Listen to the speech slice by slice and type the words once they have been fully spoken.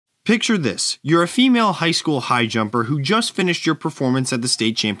Picture this. You're a female high school high jumper who just finished your performance at the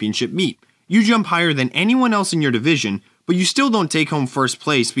state championship meet. You jump higher than anyone else in your division, but you still don't take home first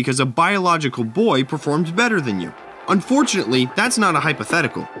place because a biological boy performed better than you. Unfortunately, that's not a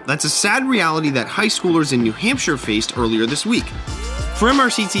hypothetical. That's a sad reality that high schoolers in New Hampshire faced earlier this week. For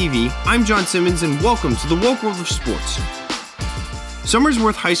MRCTV, I'm John Simmons and welcome to the woke world of sports.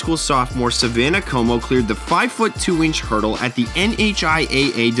 Somersworth High School sophomore Savannah Como cleared the 5'2" hurdle at the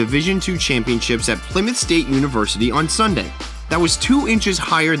NHIAA Division II Championships at Plymouth State University on Sunday. That was 2 inches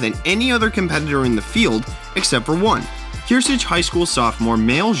higher than any other competitor in the field, except for one. Kearsarge High School sophomore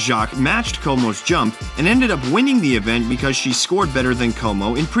Male Jacques matched Como's jump and ended up winning the event because she scored better than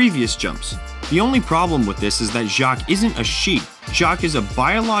Como in previous jumps. The only problem with this is that Jacques isn't a she. Jacques is a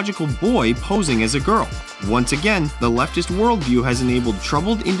biological boy posing as a girl. Once again, the leftist worldview has enabled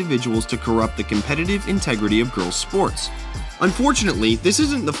troubled individuals to corrupt the competitive integrity of girls' sports. Unfortunately, this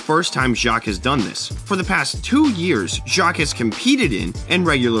isn't the first time Jacques has done this. For the past 2 years, Jacques has competed in, and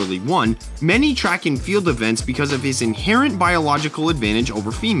regularly won, many track and field events because of his inherent biological advantage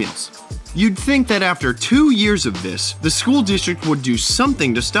over females. You'd think that after 2 years of this, the school district would do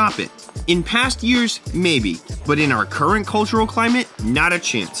something to stop it. In past years, maybe, but in our current cultural climate, not a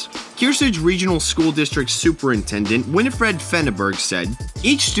chance. Kearsarge Regional School District Superintendent Winifred Fenneberg said,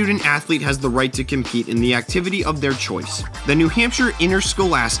 "Each student athlete has the right to compete in the activity of their choice. The New Hampshire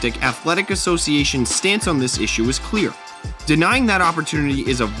Interscholastic Athletic Association's stance on this issue is clear. Denying that opportunity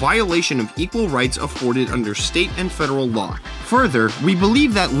is a violation of equal rights afforded under state and federal law. Further, we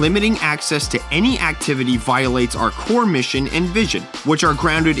believe that limiting access to any activity violates our core mission and vision, which are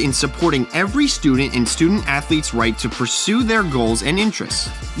grounded in supporting every student and student-athlete's right to pursue their goals and interests."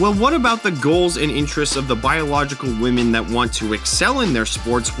 Well, what about the goals and interests of the biological women that want to excel in their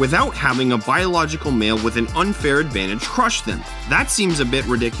sports without having a biological male with an unfair advantage crush them? That seems a bit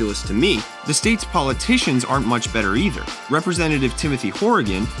ridiculous to me. The state's politicians aren't much better either. Representative Timothy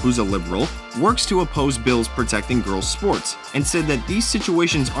Horrigan, who's a liberal, works to oppose bills protecting girls' sports, and said that these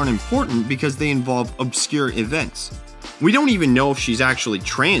situations aren't important because they involve obscure events. "We don't even know if she's actually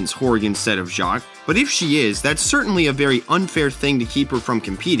trans," Horrigan said of Jacques, "but if she is, that's certainly a very unfair thing to keep her from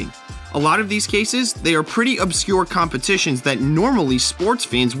competing. A lot of these cases, they are pretty obscure competitions that normally sports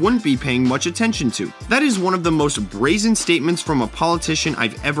fans wouldn't be paying much attention to." That is one of the most brazen statements from a politician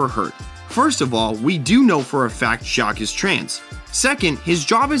I've ever heard. First of all, we do know for a fact Jacques is trans. Second, his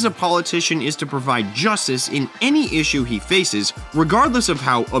job as a politician is to provide justice in any issue he faces, regardless of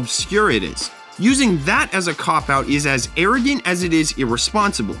how obscure it is. Using that as a cop-out is as arrogant as it is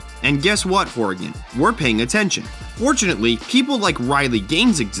irresponsible. And guess what, Horrigan? We're paying attention. Fortunately, people like Riley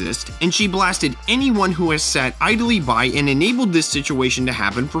Gaines exist, and she blasted anyone who has sat idly by and enabled this situation to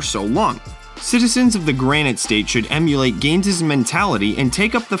happen for so long. Citizens of the Granite State should emulate Gaines' mentality and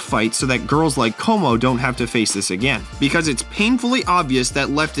take up the fight so that girls like Como don't have to face this again, because it's painfully obvious that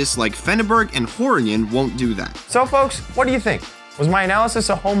leftists like Fenneberg and Horrigan won't do that. So folks, what do you think? Was my analysis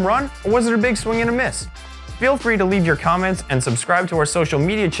a home run, or was it a big swing and a miss? Feel free to leave your comments and subscribe to our social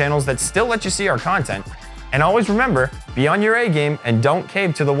media channels that still let you see our content. And always remember, be on your A game and don't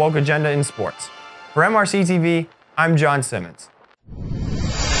cave to the woke agenda in sports. For MRCTV, I'm John Simmons.